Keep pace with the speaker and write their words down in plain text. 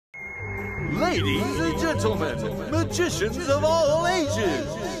Ladies and gentlemen, magicians of all ages.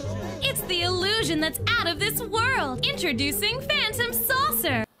 It's the illusion that's out of this world. Introducing Phantom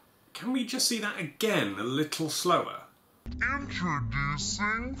Saucer. Can we just see that again a little slower?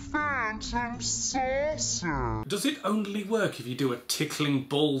 Introducing Phantom Saucer. Does it only work if you do a tickling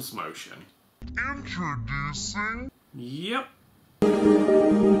balls motion? Introducing. Yep.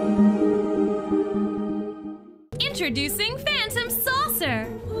 Introducing Phantom Saucer.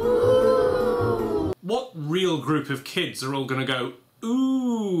 What real group of kids are all going to go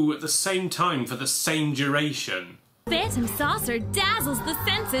ooh at the same time for the same duration? Phantom Saucer dazzles the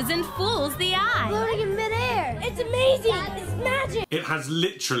senses and fools the eye. Floating in midair. It's amazing. It's magic. It has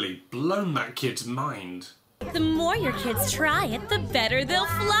literally blown that kid's mind. The more your kids try it, the better they'll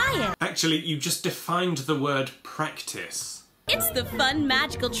fly it. Actually, you just defined the word practice. It's the fun,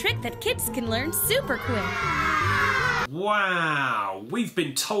 magical trick that kids can learn super quick. Wow, we've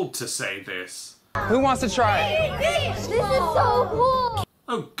been told to say this. Who wants to try it? This is so cool.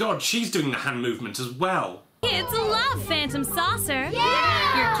 Oh God, she's doing the hand movement as well. Kids love Phantom Saucer.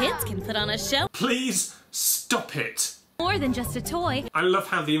 Yeah! Your kids can put on a show. Please stop it. More than just a toy. I love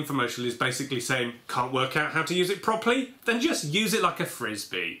how the infomercial is basically saying, can't work out how to use it properly? Then just use it like a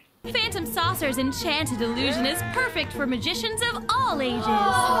frisbee. Phantom Saucer's enchanted illusion is perfect for magicians of all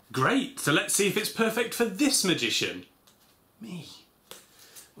ages. Great, so let's see if it's perfect for this magician. Me.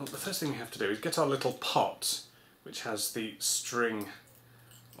 Well, the first thing we have to do is get our little pot, which has the string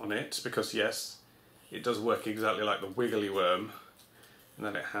on it, because yes, it does work exactly like the wiggly worm. And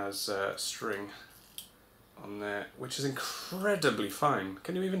then it has string on there, which is incredibly fine.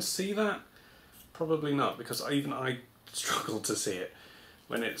 Can you even see that? Probably not, because even I struggle to see it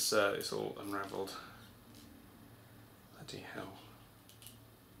when it's all unravelled. Bloody hell.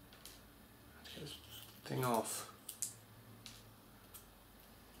 Let's get this thing off.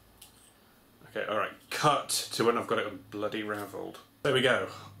 Okay, alright, cut to when I've got it bloody ravelled. There we go,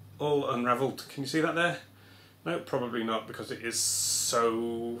 all unravelled. Can you see that there? No, probably not, because it is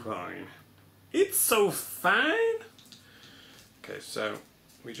so fine. It's so fine! Okay, so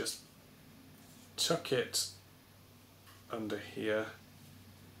we just tuck it under here.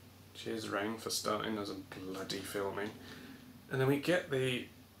 Cheers, Rain, for starting as a bloody filming. And then we get the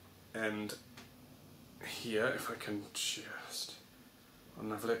end here, if I can just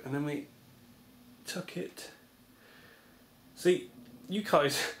unravel it, and then we tuck it. See, you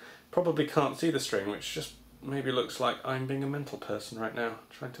guys probably can't see the string, which just maybe looks like I'm being a mental person right now,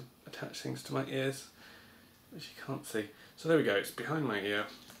 trying to attach things to my ears, which you can't see. So there we go, it's behind my ear,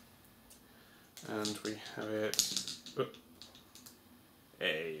 and we have it. Oh.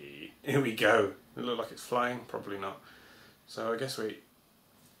 Hey, here we go. It look like it's flying, probably not. So I guess we,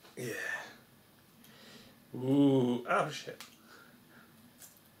 yeah. Ooh, oh shit.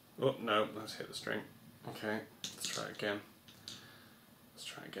 Oh no, let's hit the string. Okay, let's try it again. Let's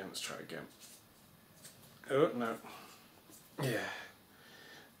try again, let's try again. Oh no. Yeah.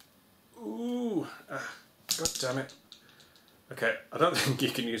 Ooh, god damn it. Okay, I don't think you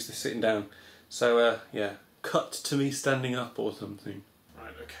can use this sitting down. So yeah, cut to me standing up or something.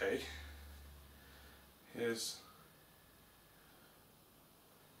 Right, okay. Here's...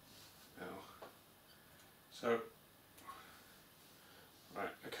 Oh. So...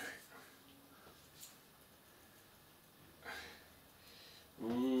 Right, okay.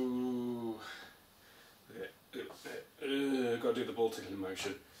 Ooh. Gotta do the ball tickling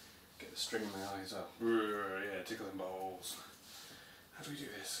motion. Get the string in my eyes up. Yeah, tickle them balls. How do we do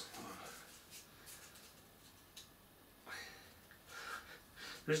this? Come on.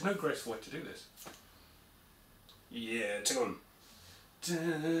 There is no graceful way to do this. Yeah, tickle them.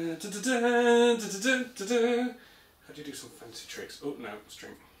 How do you do some fancy tricks? Oh no,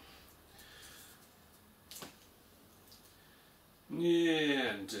 string. Yeah,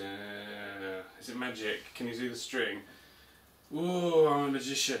 and is it magic? Can you see the string? Oh, I'm a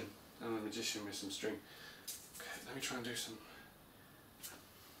magician. I'm a magician with some string. Okay, let me try and do some.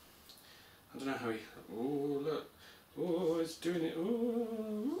 I don't know how he. Oh, look. Oh, it's doing it.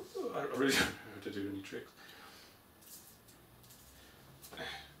 Oh, I really don't know how to do any tricks.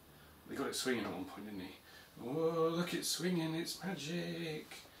 They got it swinging at one point, didn't he? Oh, look, it's swinging. It's magic.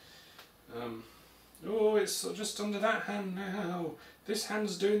 Oh, it's just under that hand now. This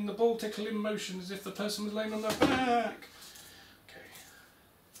hand's doing the ball tickling motion as if the person was laying on their back. Okay.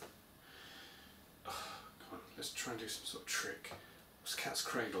 Oh, come on, let's try and do some sort of trick. What's cat's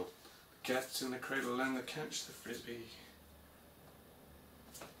cradle? The cat's in the cradle and the catch the frisbee.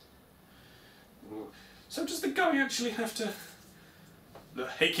 Ooh. So does the guy actually have to... Look,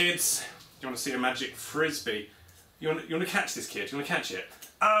 hey kids, you want to see a magic frisbee? You want to catch this kid? You want to catch it?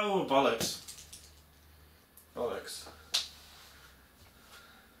 Oh, bollocks. Bollocks.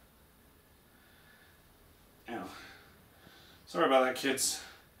 Ow. Sorry about that, kids.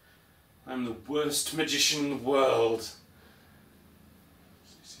 I'm the worst magician in the world. Just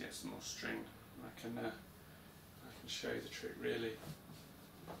need to get some more string. I can show you the trick, really.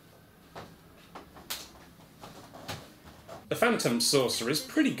 The Phantom Saucer is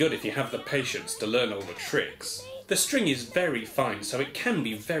pretty good if you have the patience to learn all the tricks. The string is very fine, so it can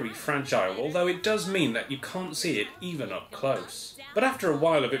be very fragile, although it does mean that you can't see it even up close. But after a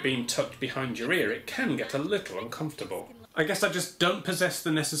while of it being tucked behind your ear, it can get a little uncomfortable. I guess I just don't possess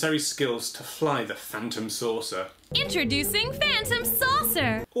the necessary skills to fly the Phantom Saucer. Introducing Phantom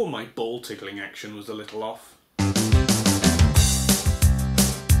Saucer! Or my ball tickling action was a little off.